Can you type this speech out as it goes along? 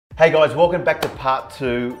Hey guys, welcome back to part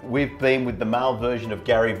 2. We've been with the male version of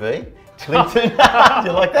Gary V, Clinton. Do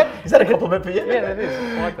you like that? Is that a compliment for you? Yeah, that is.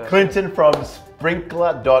 I like that. Clinton from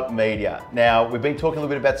sprinkler.media. Now, we've been talking a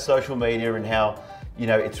little bit about social media and how, you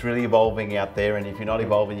know, it's really evolving out there, and if you're not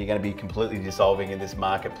evolving, you're going to be completely dissolving in this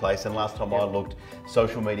marketplace. And last time I looked,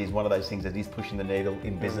 social media is one of those things that is pushing the needle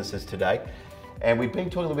in businesses today. And we've been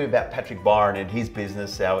talking a little bit about Patrick Byron and his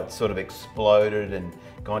business, how it's sort of exploded and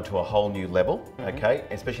gone to a whole new level, okay?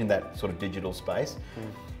 Especially in that sort of digital space.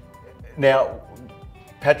 Now,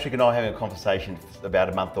 Patrick and I were having a conversation about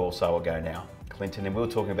a month or so ago now, Clinton, and we were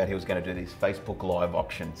talking about he was going to do these Facebook Live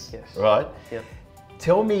auctions, right? Yep.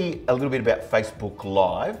 Tell me a little bit about Facebook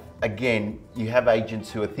Live. Again, you have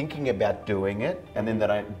agents who are thinking about doing it, and then they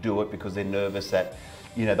don't do it because they're nervous that,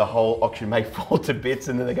 you know, the whole auction may fall to bits,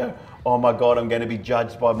 and then they go, oh my God, I'm going to be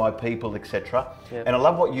judged by my people, etc. Yep. And I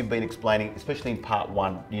love what you've been explaining, especially in part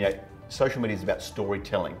 1. You know, social media is about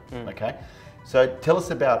storytelling, okay? So tell us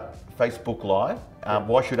about Facebook Live.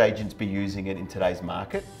 Why should agents be using it in today's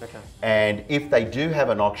market? Okay. And if they do have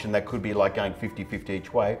an auction that could be like going 50-50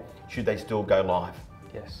 each way, should they still go live?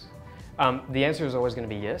 Yes. The answer is always going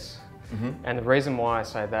to be yes. And the reason why I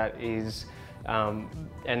say that is,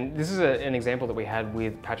 and this is an example that we had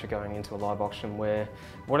with Patrick going into a live auction, where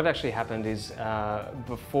what had actually happened is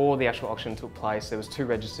before the actual auction took place, there was 2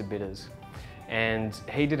 registered bidders. And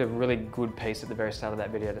he did a really good piece at the very start of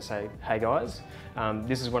that video to say, hey guys,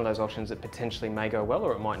 this is one of those auctions that potentially may go well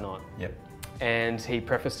or it might not. Yep. And he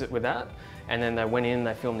prefaced it with that. And then they went in,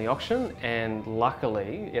 they filmed the auction, and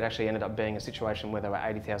luckily it actually ended up being a situation where they were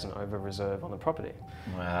 80,000 over reserve on the property.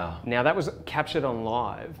 Wow. Now that was captured on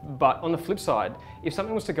live, but on the flip side, if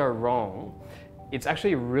something was to go wrong, it's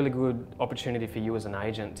actually a really good opportunity for you as an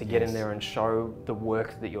agent to get in there and show the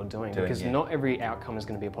work that you're doing, because not every outcome is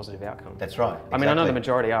going to be a positive outcome. That's right. Exactly. I mean, I know the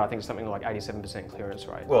majority are. I think it's something like 87% clearance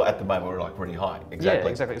rate. Well, at the moment we're like pretty high. Exactly.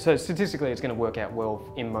 Yeah, exactly. So statistically it's going to work out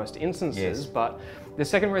well in most instances, but the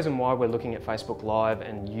second reason why we're looking at Facebook Live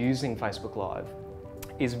and using Facebook Live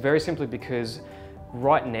is very simply because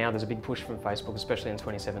right now there's a big push from Facebook, especially in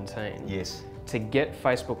 2017, to get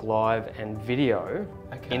Facebook Live and video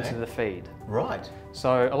into the feed. Right.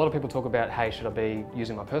 So a lot of people talk about, hey, should I be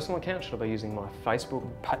using my personal account? Should I be using my Facebook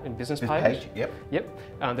business page? Yep.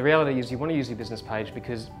 The reality is you want to use your business page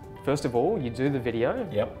because first of all, you do the video,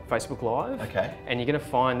 Facebook Live, and you're going to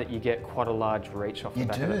find that you get quite a large reach off the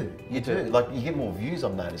back of it. You do. Like, you get more views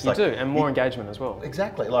on that. You do, and more engagement as well.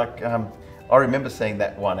 Exactly. Like, I remember seeing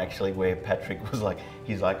that one actually where Patrick was like,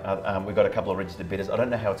 he's like, we've got a couple of registered bidders. I don't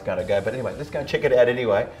know how it's going to go, but anyway, let's go and check it out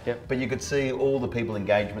anyway. Yep. But you could see all the people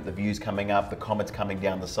engagement, the views coming up, the comments coming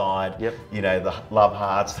down the side, you know, the love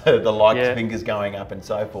hearts, the likes fingers going up and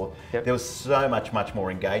so forth. There was so much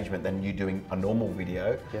more engagement than you doing a normal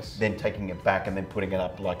video, then taking it back and then putting it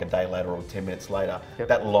up like a day later or 10 minutes later.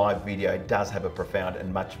 That live video does have a profound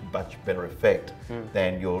and much better effect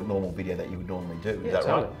than your normal video that you would normally do. Is that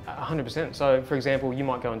right? 100%. So for example, you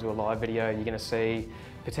might go into a live video, you're going to see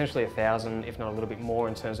potentially 1,000, if not a little bit more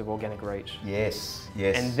in terms of organic reach. Yes.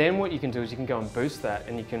 And then what you can do is you can go and boost that,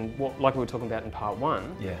 and you can, like we were talking about in part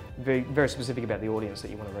 1, be very specific about the audience that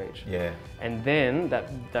you want to reach. And then that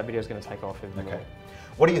video is going to take off even more.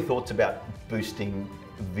 What are your thoughts about boosting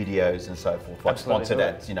videos and so forth, like sponsored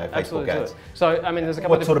ads, you know, Facebook ads? So, I mean, there's a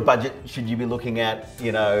couple What sort of budget should you be looking at,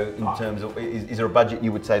 you know, in terms of, is there a budget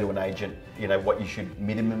you would say to an agent, you know, what you should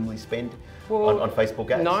minimally spend on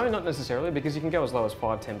Facebook ads? No, not necessarily, because you can go as low as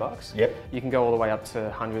 $5–10. Yep. You can go all the way up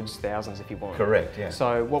to hundreds, thousands if you want. Correct, yeah.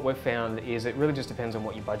 So what we've found is it really just depends on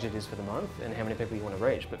what your budget is for the month and how many people you want to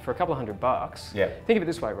reach. But for a couple of $100, think of it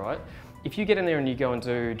this way, right? If you get in there and you go and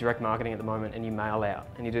do direct marketing at the moment and you mail out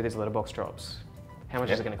and you do these letterbox drops, how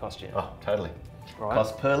much is it going to cost you? Oh, totally. Right?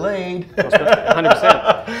 Cost per lead.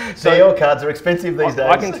 100%. So your cards are expensive these days.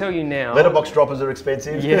 I can tell you now. Letterbox droppers are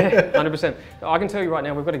expensive. Yeah, 100%. I can tell you right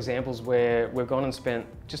now, we've got examples where we've gone and spent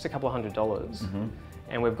just a couple of $100s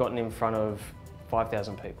and we've gotten in front of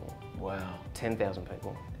 5,000 people. Wow. 10,000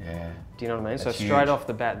 people. Yeah. Do you know what I mean? That's so straight off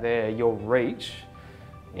the bat there, your reach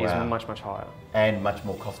is much higher. And much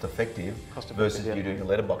more cost effective versus you doing a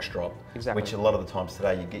letterbox drop, which a lot of the times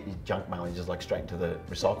today you get your junk mail and just like straight into the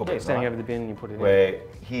recycle bin. Standing over the bin and you put it in. Where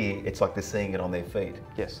here, it's like they're seeing it on their feed.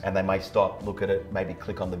 Yes. And they may stop, look at it, maybe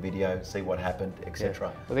click on the video, see what happened,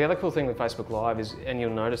 etc. Well, the other cool thing with Facebook Live is, and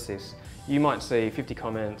you'll notice this, you might see 50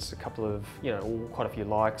 comments, a couple of, you know, quite a few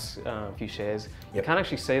likes, a few shares. You can't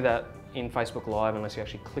actually see that in Facebook Live unless you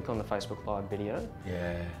actually click on the Facebook Live video.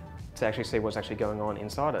 Yeah. To actually see what's actually going on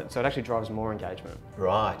inside it. So it actually drives more engagement.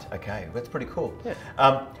 Right, okay, that's pretty cool. Yeah.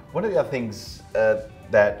 One of the other things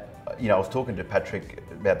that, you know, I was talking to Patrick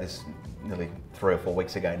about this nearly 3 or 4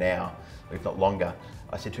 weeks ago now, if not longer.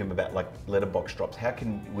 I said to him about like letterbox drops. How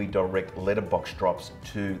can we direct letterbox drops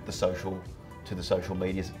to the social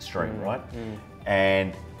media stream, right?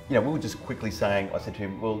 And we were just quickly saying, I said to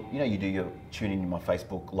him, well, you do your tune in my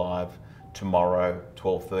Facebook Live tomorrow,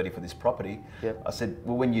 12:30 for this property. Yep. I said,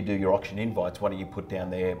 well, when you do your auction invites, why don't you put down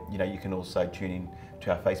there, you can also tune in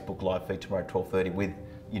to our Facebook Live feed tomorrow, 12:30 with,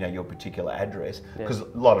 your particular address. Because a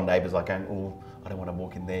lot of neighbours are going, oh, I don't want to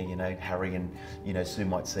walk in there, Harry and, Sue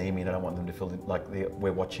might see me, and I don't want them to feel like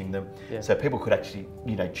we're watching them. Yeah. So people could actually,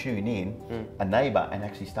 tune in, a neighbour, and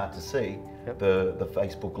actually start to see the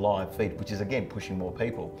Facebook Live feed, which is again pushing more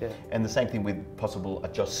people. Yeah. And the same thing with possible a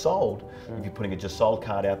just sold. If you're putting a just sold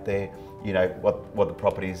card out there, what the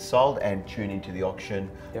property is sold, and tune into the auction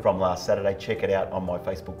from last Saturday. Check it out on my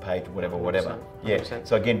Facebook page, whatever. 100%. Yeah.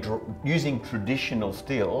 So again, using traditional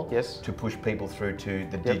still to push people through to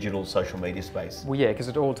the digital social media space. Well, yeah, because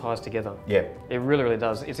it all ties together. Yeah. It really, really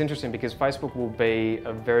does. It's interesting because Facebook will be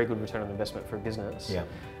a very good return on investment for a business. Yeah.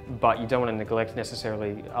 But you don't want to neglect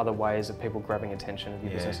necessarily other ways of people grabbing attention of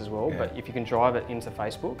your business as well. Yeah. But if you can drive it into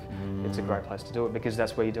Facebook, it's a great place to do it, because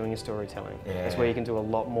that's where you're doing your storytelling. Yeah. That's where you can do a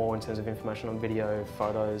lot more in terms of information on video,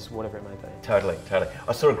 photos, whatever it may be. Totally.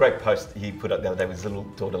 I saw a great post he put up the other day with his little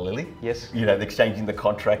daughter Lily. Yes. Exchanging the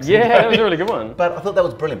contracts. Yeah, that was a really good one. But I thought that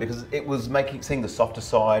was brilliant, because it was seeing the softer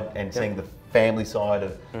side and seeing the family side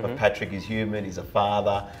of Patrick. He's human, he's a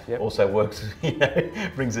father, also works,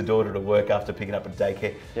 brings a daughter to work after picking up at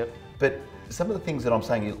daycare. Yep. But some of the things that I'm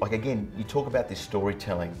saying, like again, you talk about this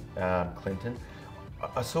storytelling, Clinton.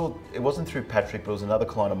 I saw, it wasn't through Patrick, but it was another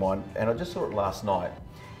client of mine, and I just saw it last night.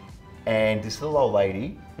 And this little old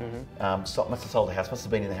lady must have sold a house, must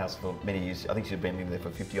have been in the house for many years. I think she's been in there for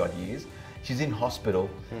 50 odd years. She's in hospital,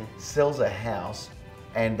 sells a house,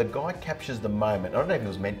 and the guy captures the moment, I don't know if he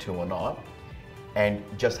was meant to or not, and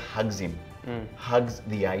just hugs him, hugs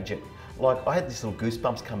the agent. Like, I had this little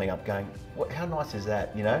goosebumps coming up going, how nice is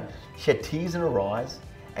that, She had tears in her eyes,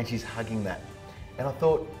 and she's hugging that. And I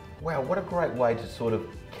thought, wow, what a great way to sort of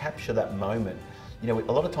capture that moment. A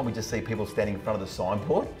lot of time we just see people standing in front of the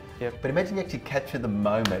signboard, but imagine you actually capture the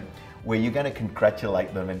moment where you're going to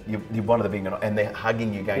congratulate them, and you're one of the big, and they're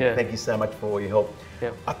hugging you, going, thank you so much for all your help.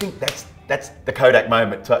 I think that's the Kodak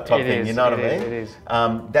moment type thing, you know what I mean? It is.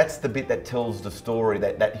 That's the bit that tells the story,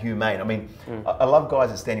 that humane. I mean, I love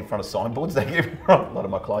guys that stand in front of signboards. They get a lot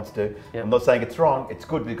of my clients do. I'm not saying it's wrong, it's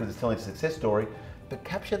good because it's telling a success story, but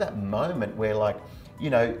capture that moment where, like,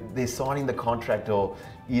 they're signing the contract, or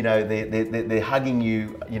they're hugging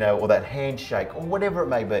you, or that handshake, or whatever it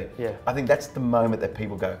may be. I think that's the moment that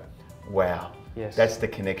people go, wow. Yes. That's the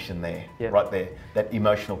connection there, right there, that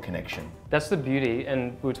emotional connection. That's the beauty,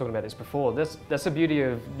 and we were talking about this before, that's the beauty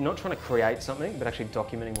of not trying to create something, but actually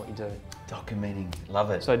documenting what you do. Documenting, love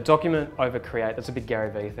it. So document over create, that's a big Gary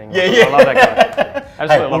Vee thing. Yeah. I love that guy.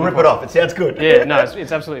 Absolutely. Hey, we'll rip it off, it sounds good. Yeah, no,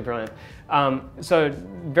 it's absolutely brilliant. So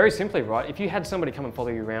very simply, right, if you had somebody come and follow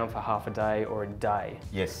you around for half a day or a day,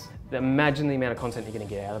 imagine the amount of content you're going to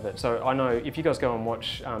get out of it. So I know if you guys go and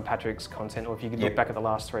watch Patrick's content, or if you could look back at the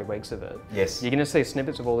last 3 weeks of it, you're going to see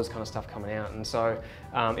snippets of all this kind of stuff coming out. And so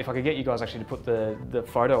if I could get you guys actually to put the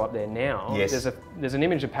photo up there now, there's an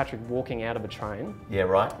image of Patrick walking out of a train. Yeah,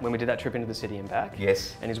 right. When we did that trip into the city and back.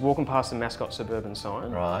 Yes. And he's walking past the Mascot Suburban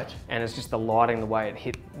sign. Right. And it's just the lighting, the way it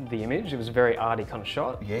hit the image. It was a very arty kind of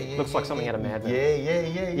shot. Looks like something out of Mad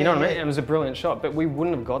Men. You know what I mean? It was a brilliant shot, but we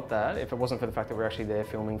wouldn't have got that if it wasn't for the fact that we're actually there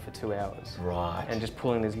filming for 2 hours. Right. And just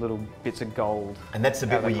pulling these little bits of gold. And that's the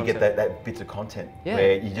bit where you get that bits of content,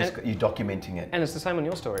 where you're documenting it. And it's the same on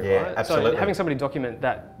your story, right? Absolutely. So having somebody document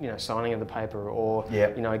that, signing of the paper, or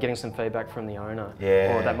getting some feedback from the owner,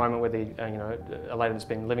 or that moment where a lady that's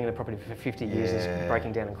been living in the property for 50 years is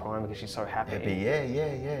breaking down and crying because she's so happy. Yeah.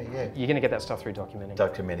 You're going to get that stuff through documenting.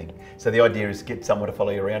 So the idea is get someone to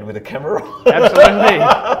follow you around with a camera. Absolutely.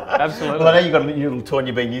 Well, I know you've got a new little toy and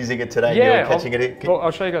you've been using it today. You're catching it. Well,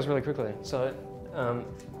 I'll show you guys really quickly. So,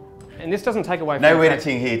 and this doesn't take away from... No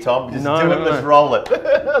editing here, Tom. Just let's roll it.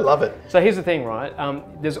 I love it. So here's the thing, right?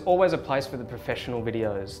 There's always a place for the professional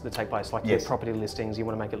videos that take place, like your property listings. You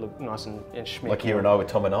want to make it look nice and schmick. Like you and I with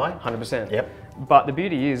Tom and I. 100%. Yep. But the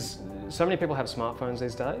beauty is, so many people have smartphones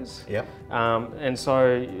these days. Yep. And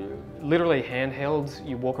so literally handheld,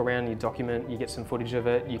 you walk around, you document, you get some footage of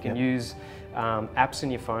it. You can use apps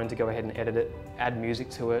in your phone to go ahead and edit it, add music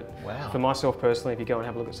to it. Wow. For myself personally, if you go and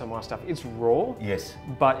have a look at some of my stuff, it's raw. Yes.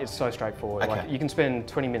 But it's so straightforward. Okay. Like, you can spend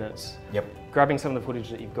 20 minutes grabbing some of the footage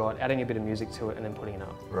that you've got, adding a bit of music to it, and then putting it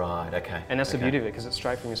up. Right, okay. And that's the beauty of it, because it's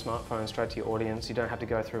straight from your smartphone, straight to your audience. You don't have to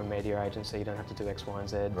go through a media agency, you don't have to do X, Y, and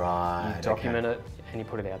Z. Right, You document it, and you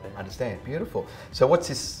put it out there. Understand, beautiful. So what's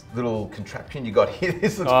this little contraption you got here?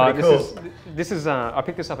 This looks pretty cool. This is I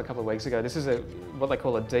picked this up a couple of weeks ago. This is what they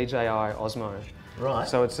call a DJI Osmo. Right.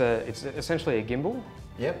 So it's essentially a gimbal.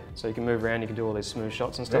 Yep. So you can move around, you can do all these smooth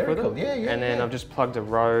shots and stuff Very with cool. it. Yeah, yeah, And then yeah. I've just plugged a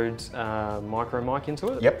Rode micro mic into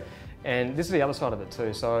it. Yep. And this is the other side of it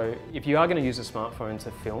too. So if you are going to use a smartphone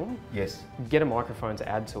to film, Yes. get a microphone to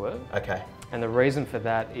add to it. Okay. And the reason for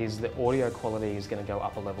that is the audio quality is going to go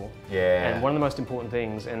up a level. Yeah. And one of the most important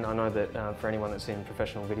things, and I know that for anyone that's in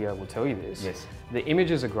professional video will tell you this, Yes. the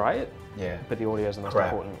images are great, Yeah. but the audio is the most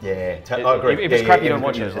Crap. important. Yeah. I agree. If it's crap, you don't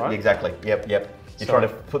watch it, right? Exactly. Yep. Yep. You're trying to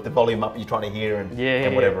put the volume up, you're trying to hear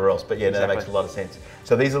and whatever else. But yeah, no, that makes a lot of sense.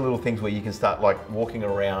 So these are little things where you can start like walking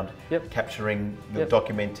around, capturing,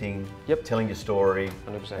 documenting, telling your story,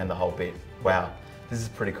 100%. and the whole bit. Wow, this is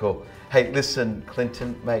pretty cool. Hey, listen,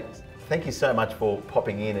 Clinton, mate, thank you so much for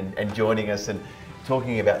popping in and joining us and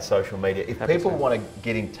talking about social media. If people want to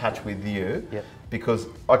get in touch with you, because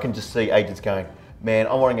I can just see agents going, man,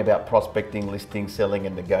 I'm worrying about prospecting, listing, selling,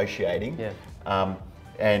 and negotiating. Yeah.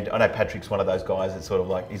 And I know Patrick's one of those guys that's sort of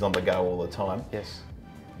like, he's on the go all the time. Yes.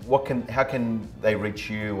 How can they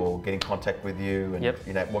reach you or get in contact with you? And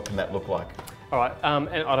you know, what can that look like? All right, and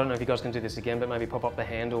I don't know if you guys can do this again, but maybe pop up the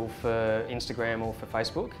handle for Instagram or for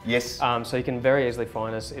Facebook. Yes. So you can very easily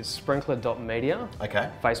find us. It's sprinkler.media. Okay.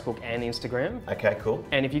 Facebook and Instagram. Okay, cool.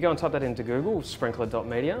 And if you go and type that into Google,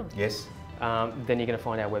 sprinkler.media. Yes. Then you're going to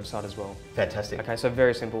find our website as well. Fantastic. Okay, so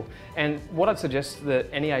very simple. And what I'd suggest that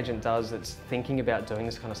any agent does that's thinking about doing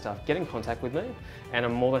this kind of stuff, get in contact with me, and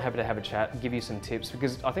I'm more than happy to have a chat, give you some tips,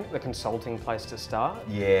 because I think the consulting place to start.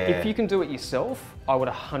 Yeah. If you can do it yourself, I would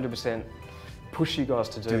 100% push you guys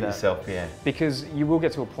to do that. Do it yourself, yeah. Because you will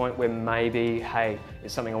get to a point where maybe, hey,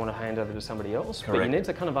 it's something I want to hand over to somebody else. Correct. But you need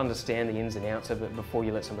to kind of understand the ins and outs of it before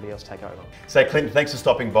you let somebody else take over. So Clinton, thanks for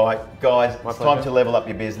stopping by. Guys, it's time to level up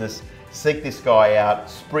your business. Seek this guy out,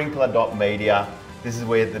 sprinkler.media. This is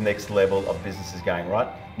where the next level of business is going, right?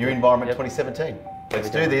 New Environment 2017. Let's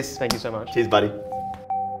do this. Thank you so much. Cheers, buddy.